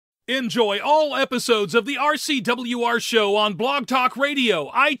Enjoy all episodes of the RCWR Show on Blog Talk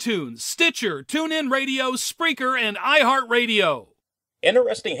Radio, iTunes, Stitcher, TuneIn Radio, Spreaker, and iHeartRadio.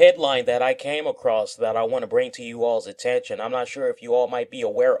 Interesting headline that I came across that I want to bring to you all's attention. I'm not sure if you all might be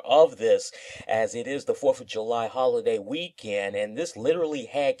aware of this, as it is the 4th of July holiday weekend, and this literally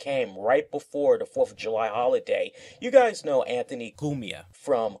came right before the 4th of July holiday. You guys know Anthony Cumia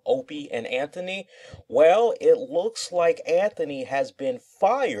from Opie and Anthony? Well, it looks like Anthony has been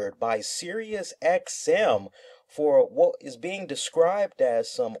fired by SiriusXM for what is being described as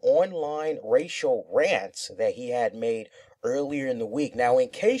some online racial rants that he had made earlier in the week. Now, in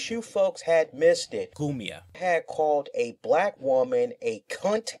case you folks had missed it, Cumia had called a black woman a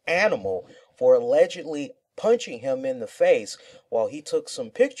cunt animal for allegedly punching him in the face while he took some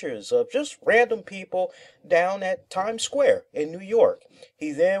pictures of just random people down at Times Square in New York.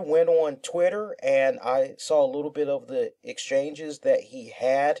 He then went on Twitter, and I saw a little bit of the exchanges that he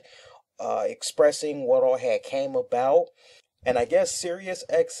had expressing what all had came about. And I guess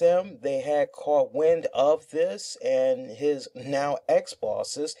SiriusXM, they had caught wind of this, and his now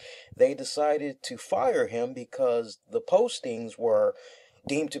ex-bosses, they decided to fire him because the postings were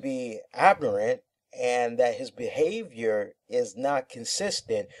deemed to be aberrant and that his behavior is not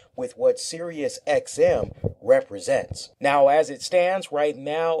consistent with what SiriusXM represents. Now, as it stands right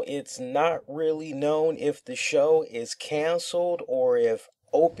now, it's not really known if the show is canceled or if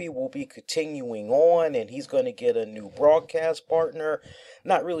Opie will be continuing on and he's going to get a new broadcast partner.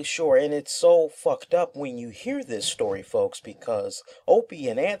 Not really sure. And it's so fucked up when you hear this story, folks, because Opie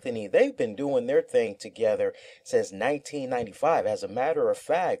and Anthony, they've been doing their thing together since 1995. As a matter of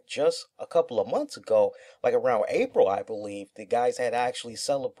fact, just a couple of months ago, like around April, I believe, the guys had actually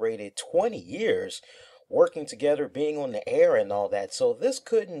celebrated 20 years working together, being on the air and all that. So this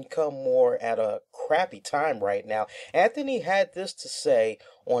couldn't come more at a crappy time right now. Anthony had this to say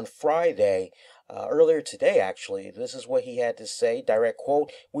on Friday, earlier today actually. This is what he had to say, direct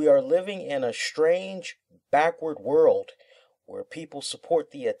quote: "We are living in a strange, backward world where people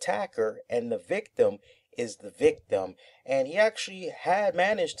support the attacker and the victim is the victim." And he actually had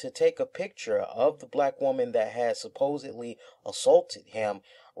managed to take a picture of the black woman that had supposedly assaulted him.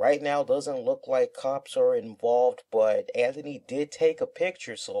 Right now, doesn't look like cops are involved, but Anthony did take a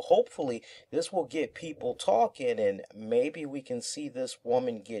picture, so hopefully this will get people talking, and maybe we can see this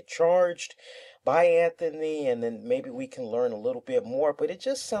woman get charged by Anthony, and then maybe we can learn a little bit more. But it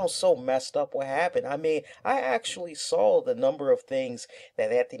just sounds so messed up what happened. I mean, I actually saw the number of things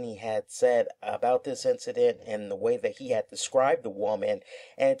that Anthony had said about this incident and the way that he had described the woman,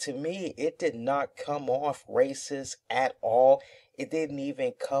 and to me, it did not come off racist at all. It didn't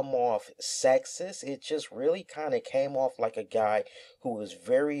even come off sexist. It just really kind of came off like a guy who was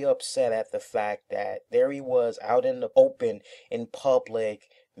very upset at the fact that there he was out in the open, in public,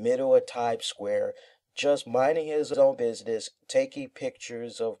 middle of Times Square, just minding his own business, taking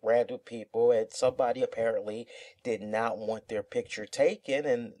pictures of random people, and somebody apparently did not want their picture taken,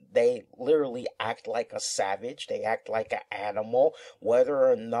 and they literally act like a savage. They act like an animal, whether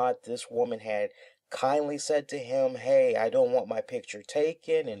or not this woman had kindly said to him, "Hey, I don't want my picture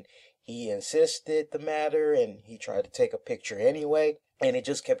taken," and he insisted the matter, and he tried to take a picture anyway, and it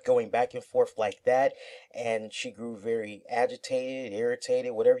just kept going back and forth like that, and she grew very agitated,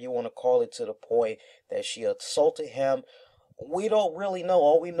 irritated, whatever you want to call it, to the point that she assaulted him. We don't really know.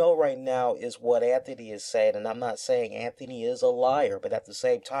 All we know right now is what Anthony is saying, and I'm not saying Anthony is a liar, but at the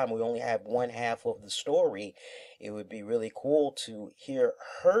same time, we only have one half of the story. It would be really cool to hear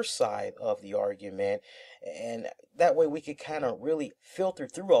her side of the argument, and that way we could kind of really filter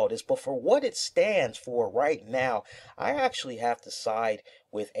through all this. But for what it stands for right now, I actually have to side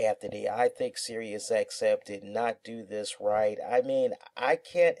with Anthony. I think SiriusXM did not do this right. I mean, I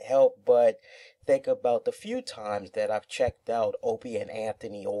can't help but think about the few times that I've checked out Opie and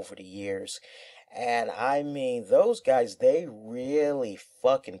Anthony over the years. And I mean, those guys, they really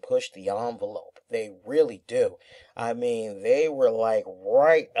fucking push the envelope. They really do. I mean, they were like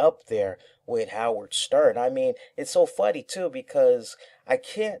right up there with Howard Stern. I mean, it's so funny too, because I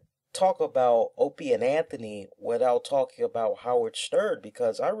can't talk about Opie and Anthony without talking about Howard Stern,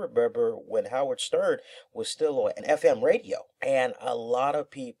 because I remember when Howard Stern was still on an FM radio, and a lot of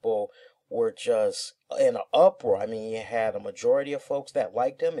people were just in an uproar. I mean, you had a majority of folks that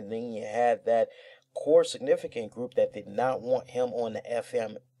liked him, and then you had that core significant group that did not want him on the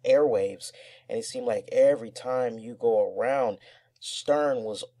FM airwaves. And it seemed like every time you go around Stern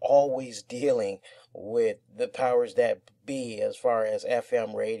was always dealing with the powers that be as far as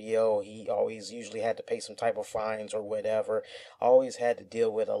FM radio. He always usually had to pay some type of fines or whatever. Always had to deal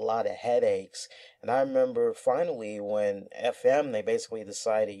with a lot of headaches. And I remember finally when FM, they basically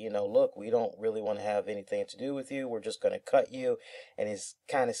decided, look, we don't really want to have anything to do with you. We're just going to cut you. And it's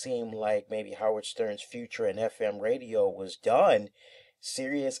kind of seemed like maybe Howard Stern's future in FM radio was done.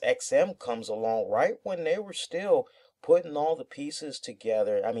 SiriusXM comes along right when they were still putting all the pieces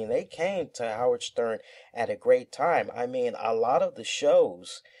together. I mean, they came to Howard Stern at a great time. I mean, a lot of the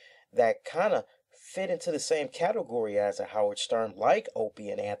shows that kind of fit into the same category as a Howard Stern, like Opie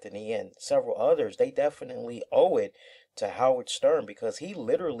and Anthony and several others, they definitely owe it to Howard Stern because he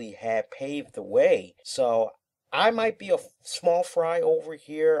literally had paved the way. So I might be a small fry over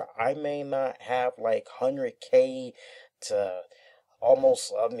here. I may not have like 100K to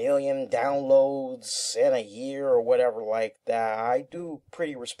almost 1 million downloads in a year or whatever like that. I do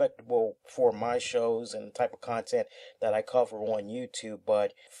pretty respectable for my shows and the type of content that I cover on YouTube,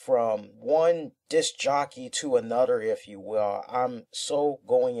 but from one disc jockey to another, if you will, I'm so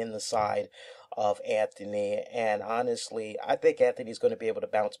going in the side of Anthony, and honestly, I think Anthony's going to be able to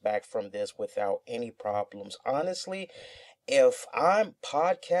bounce back from this without any problems. Honestly, if I'm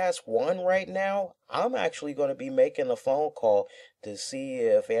podcast one right now, I'm actually going to be making a phone call to see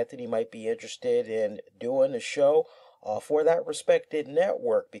if Anthony might be interested in doing a show for that respected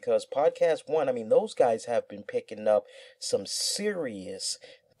network, because podcast one, I mean, those guys have been picking up some serious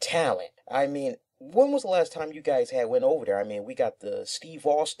talent. I mean, when was the last time you guys went over there? I mean, we got the Steve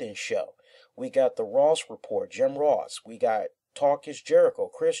Austin show. We got the Ross Report, Jim Ross. We got Talk is Jericho,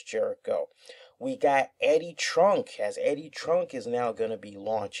 Chris Jericho. We got Eddie Trunk, as Eddie Trunk is now going to be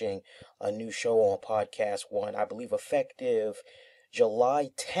launching a new show on Podcast One, I believe effective July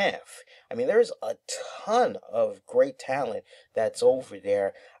 10th. I mean, there's a ton of great talent that's over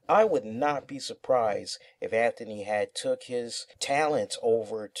there. I would not be surprised if Anthony had took his talents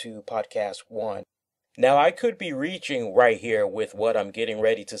over to Podcast One. Now, I could be reaching right here with what I'm getting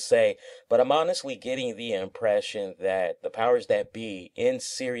ready to say, but I'm honestly getting the impression that the powers that be in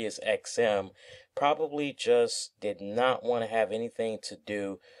SiriusXM probably just did not want to have anything to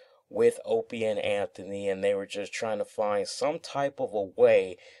do with Opie and Anthony, and they were just trying to find some type of a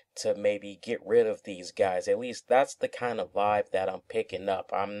way to maybe get rid of these guys. At least that's the kind of vibe that I'm picking up.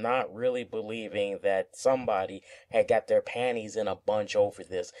 I'm not really believing that somebody had got their panties in a bunch over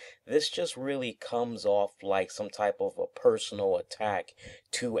this. This just really comes off like some type of a personal attack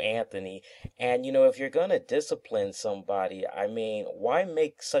to Anthony. And if you're gonna discipline somebody, I mean, why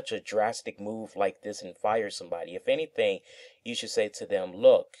make such a drastic move like this and fire somebody? If anything, you should say to them,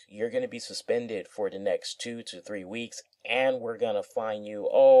 look, you're going to be suspended for the next 2 to 3 weeks, and we're going to fine you,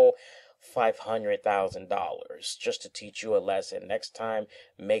 $500,000 just to teach you a lesson. Next time,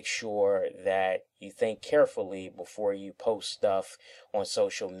 make sure that you think carefully before you post stuff on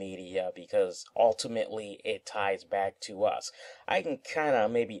social media, because ultimately it ties back to us. I can kind of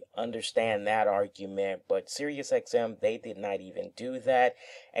maybe understand that argument, but SiriusXM, they did not even do that.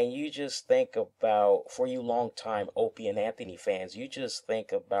 And you just think about, for you longtime Opie and Anthony fans, you just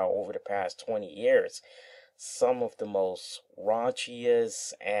think about over the past 20 years, some of the most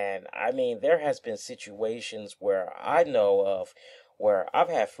raunchiest, and I mean, there has been situations where I know of where I've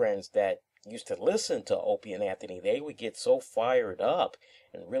had friends that used to listen to Opie and Anthony. They would get so fired up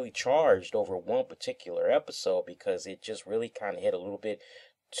and really charged over one particular episode because it just really kind of hit a little bit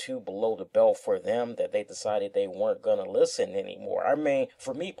too below the belt for them that they decided they weren't going to listen anymore. I mean,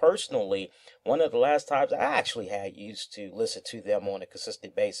 for me personally, one of the last times I actually had used to listen to them on a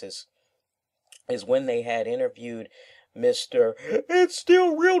consistent basis is when they had interviewed Mr. It's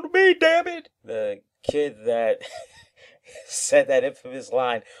Still Real to Me, damn it! The kid that said that infamous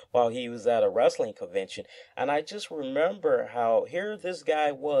line while he was at a wrestling convention. And I just remember how here this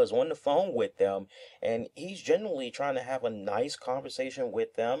guy was on the phone with them, and he's generally trying to have a nice conversation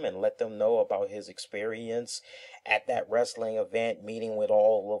with them and let them know about his experience at that wrestling event, meeting with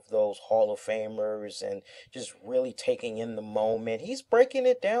all of those Hall of Famers and just really taking in the moment. He's breaking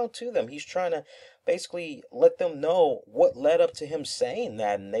it down to them. He's trying to basically let them know what led up to him saying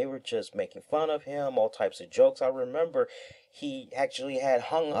that, and they were just making fun of him, all types of jokes. I remember he actually had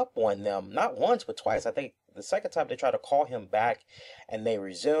hung up on them, not once but twice. I think the second time they tried to call him back and they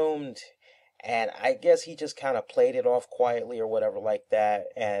resumed, and I guess he just kind of played it off quietly or whatever like that.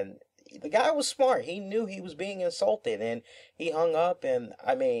 And the guy was smart. He knew he was being insulted, and he hung up. And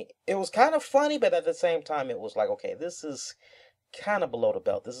I mean, it was kind of funny, but at the same time it was like, okay, this is kind of below the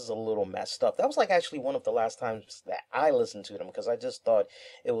belt. This is a little messed up. That was like actually one of the last times that I listened to them because I just thought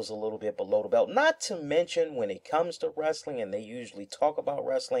it was a little bit below the belt. Not to mention when it comes to wrestling and they usually talk about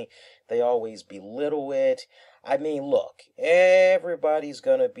wrestling, they always belittle it. I mean, look, everybody's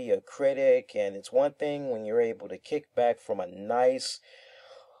gonna be a critic, and it's one thing when you're able to kick back from a nice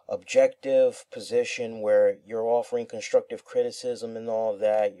objective position where you're offering constructive criticism and all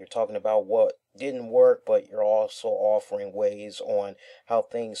that. You're talking about what didn't work, but you're also offering ways on how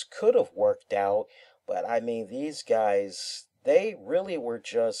things could have worked out. But I mean, these guys, they really were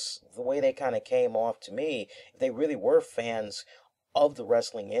just the way they kind of came off to me. If they really were fans of the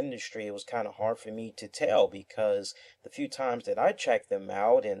wrestling industry, it was kind of hard for me to tell because the few times that I checked them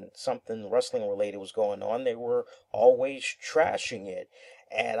out and something wrestling related was going on, they were always trashing it.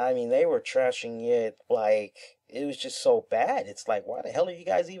 And I mean, they were trashing it like it was just so bad. It's like, why the hell are you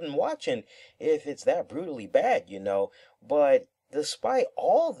guys even watching if it's that brutally bad, you know? But despite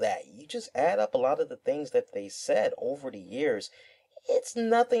all that, you just add up a lot of the things that they said over the years. It's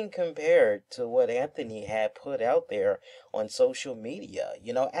nothing compared to what Anthony had put out there on social media.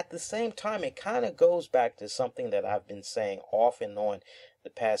 You know, at the same time, it kind of goes back to something that I've been saying off and on the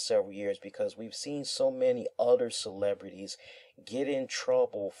past several years because we've seen so many other celebrities get in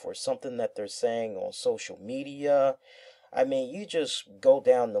trouble for something that they're saying on social media. I mean, you just go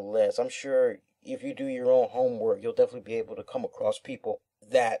down the list. I'm sure if you do your own homework, you'll definitely be able to come across people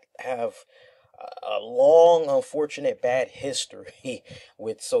that have a long, unfortunate, bad history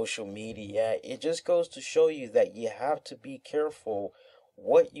with social media. It just goes to show you that you have to be careful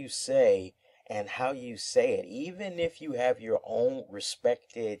what you say and how you say it. Even if you have your own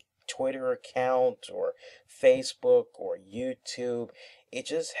respected Twitter account or Facebook or YouTube, it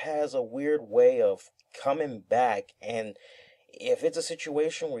just has a weird way of coming back. And if it's a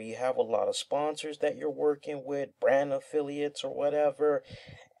situation where you have a lot of sponsors that you're working with, brand affiliates or whatever,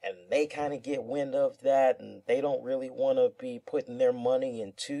 and they kind of get wind of that and they don't really want to be putting their money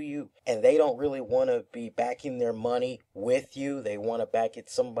into you and they don't really want to be backing their money with you. They want to back it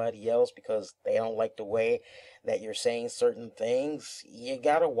somebody else because they don't like the way that you're saying certain things. You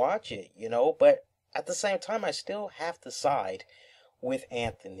got to watch it, you know, but at the same time, I still have to side with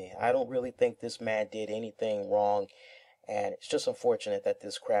Anthony. I don't really think this man did anything wrong. And it's just unfortunate that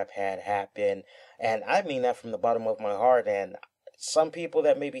this crap had happened. And I mean that from the bottom of my heart. And some people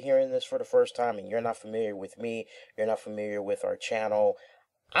that may be hearing this for the first time and you're not familiar with me, you're not familiar with our channel,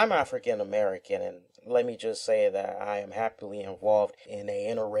 I'm African American, and let me just say that I am happily involved in a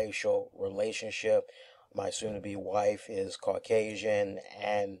interracial relationship. My soon-to-be wife is Caucasian,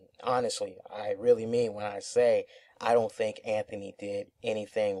 and honestly, I really mean when I say I don't think Anthony did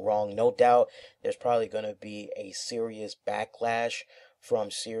anything wrong. No doubt there's probably going to be a serious backlash from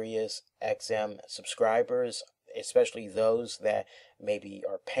SiriusXM subscribers, especially those that maybe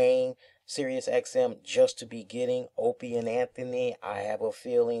are paying SiriusXM just to be getting Opie and Anthony. I have a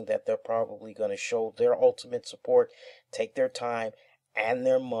feeling that they're probably going to show their ultimate support, take their time and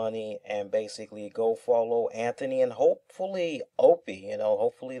their money, and basically go follow Anthony and hopefully Opie. You know,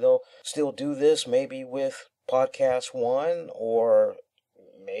 hopefully they'll still do this maybe with Podcast One or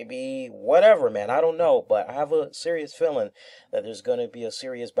maybe whatever, man. I don't know, but I have a serious feeling that there's going to be a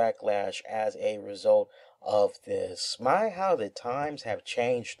serious backlash as a result of this. My, how the times have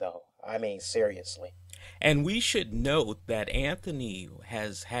changed, though. I mean, seriously. And we should note that Anthony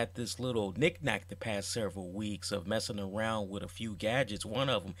has had this little knickknack the past several weeks of messing around with a few gadgets. One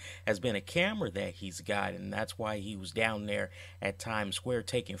of them has been a camera that he's got, and that's why he was down there at Times Square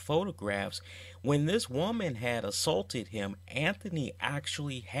taking photographs. When this woman had assaulted him, Anthony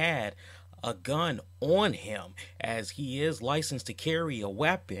actually had a gun on him, as he is licensed to carry a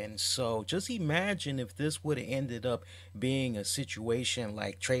weapon. So just imagine if this would have ended up being a situation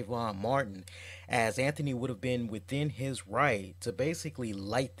like Trayvon Martin, as Anthony would have been within his right to basically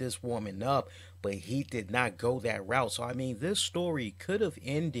light this woman up, but he did not go that route. So I mean, this story could have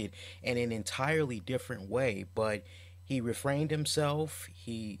ended in an entirely different way, but he refrained himself.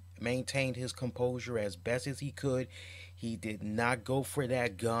 He maintained his composure as best as he could. He did not go for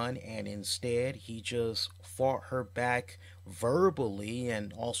that gun, and instead he just fought her back verbally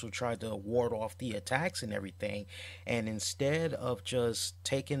and also tried to ward off the attacks and everything. And instead of just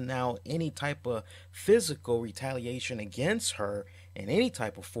taking out any type of physical retaliation against her in any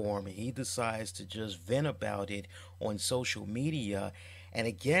type of form, he decides to just vent about it on social media. And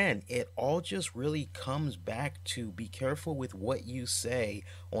again, it all just really comes back to be careful with what you say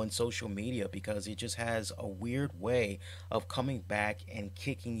on social media, because it just has a weird way of coming back and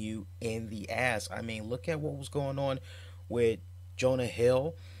kicking you in the ass. I mean, look at what was going on with Jonah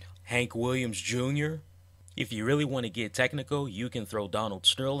Hill, Hank Williams Jr., If you really want to get technical, you can throw Donald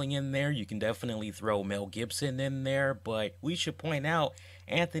Sterling in there. You can definitely throw Mel Gibson in there. But we should point out,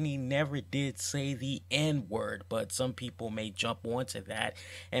 Anthony never did say the N word. But some people may jump onto that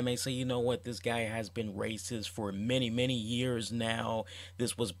and may say, you know what, this guy has been racist for many, many years now.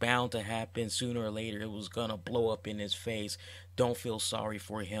 This was bound to happen sooner or later. It was going to blow up in his face. Don't feel sorry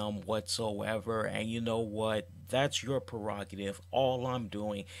for him whatsoever. And you know what? That's your prerogative. All I'm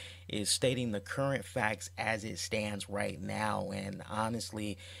doing is stating the current facts as it stands right now. And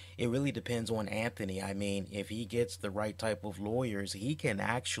honestly, it really depends on Anthony. I mean, if he gets the right type of lawyers, he can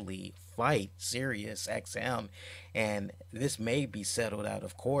actually fight SiriusXM. And this may be settled out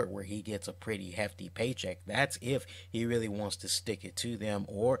of court where he gets a pretty hefty paycheck. That's if he really wants to stick it to them.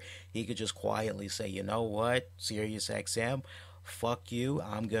 Or he could just quietly say, you know what, SiriusXM, fuck you,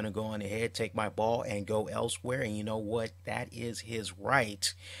 I'm going to go on ahead, take my ball, and go elsewhere. And you know what? That is his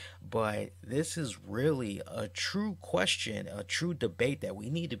right. But this is really a true question, a true debate that we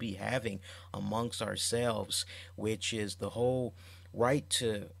need to be having amongst ourselves, which is the whole right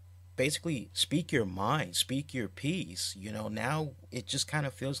to basically speak your mind, speak your piece. You know, now it just kind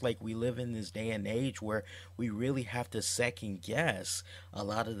of feels like we live in this day and age where we really have to second guess a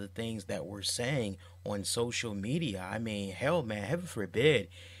lot of the things that we're saying on social media. I mean, hell, man, heaven forbid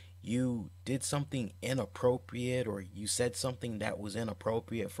you did something inappropriate or you said something that was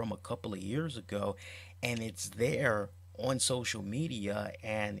inappropriate from a couple of years ago, and it's there on social media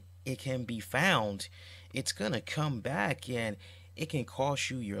and it can be found. It's going to come back and it can cost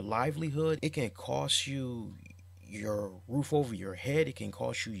you your livelihood. It can cost you your roof over your head. It can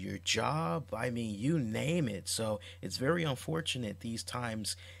cost you your job. I mean, you name it. So it's very unfortunate these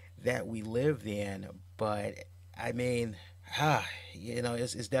times that we live in. But I mean, you know,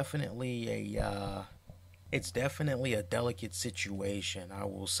 it's definitely a delicate situation. I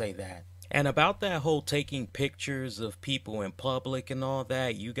will say that. And about that whole taking pictures of people in public and all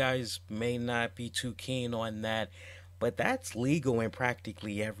that, you guys may not be too keen on that, but that's legal in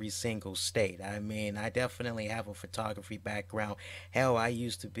practically every single state. I mean, I definitely have a photography background. Hell, I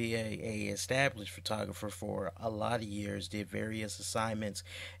used to be a established photographer for a lot of years, did various assignments,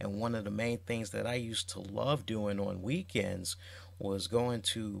 and one of the main things that I used to love doing on weekends was going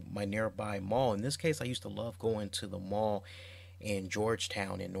to my nearby mall. In this case, I used to love going to the mall in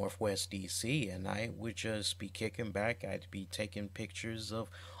Georgetown in Northwest DC, and I would just be kicking back. I'd be taking pictures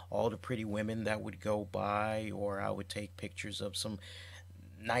of all the pretty women that would go by, or I would take pictures of some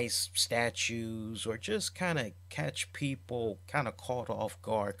nice statues, or just kind of catch people kind of caught off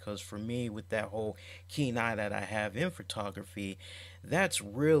guard. Because for me, with that whole keen eye that I have in photography, that's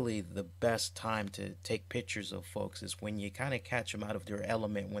really the best time to take pictures of folks, is when you kind of catch them out of their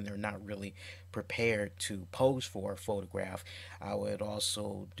element, when they're not really prepared to pose for a photograph. I would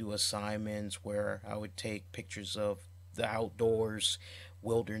also do assignments where I would take pictures of the outdoors,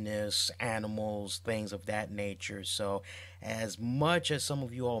 wilderness, animals, things of that nature. So as much as some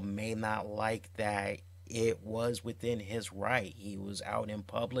of you all may not like that, it was within his right. He was out in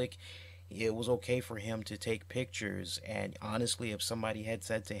public. It was okay for him to take pictures. And honestly, if somebody had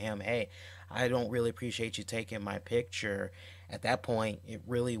said to him, hey, I don't really appreciate you taking my picture, at that point, it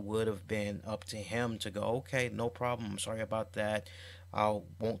really would have been up to him to go, okay, no problem. I'm sorry about that. I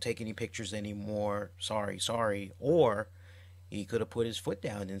won't take any pictures anymore. Sorry. Or he could have put his foot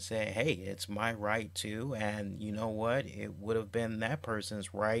down and said, hey, it's my right to. And you know what? It would have been that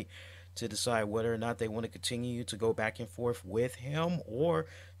person's right to decide whether or not they want to continue to go back and forth with him, or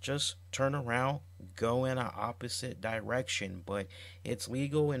just turn around, go in an opposite direction. But it's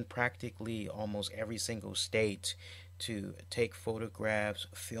legal in practically almost every single state to take photographs,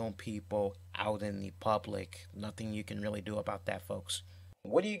 film people out in the public. Nothing you can really do about that, folks.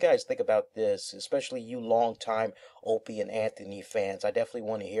 What do you guys think about this, especially you longtime Opie and Anthony fans? I definitely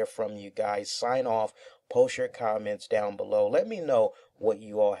want to hear from you guys. Sign off, post your comments down below. Let me know what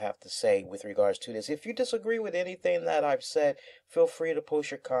you all have to say with regards to this. If you disagree with anything that I've said, feel free to post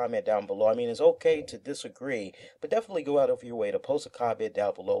your comment down below. I mean, it's okay to disagree, but definitely go out of your way to post a comment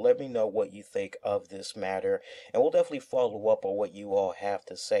down below. Let me know what you think of this matter, and we'll definitely follow up on what you all have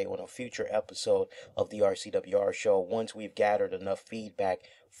to say on a future episode of the RCWR show once we've gathered enough feedback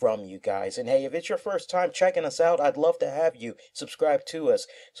from you guys. And hey, if it's your first time checking us out, I'd love to have you subscribe to us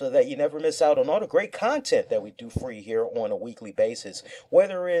so that you never miss out on all the great content that we do for you here on a weekly basis.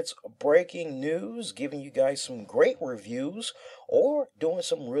 Whether it's breaking news, giving you guys some great reviews, or doing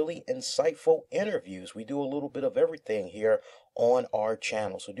some really insightful interviews. We do a little bit of everything here on our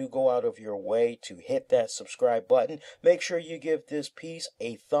channel. So do go out of your way to hit that subscribe button. Make sure you give this piece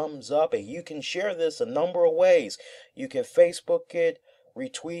a thumbs up, and you can share this a number of ways. You can Facebook it,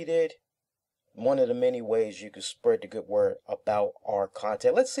 retweet it, one of the many ways you can spread the good word about our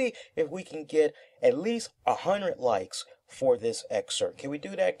content. Let's see if we can get at least 100 likes for this excerpt. Can we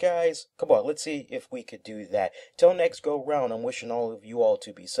do that, guys? Come on, let's see if we could do that. Till next go round, I'm wishing all of you all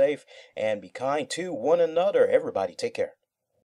to be safe and be kind to one another. Everybody, take care.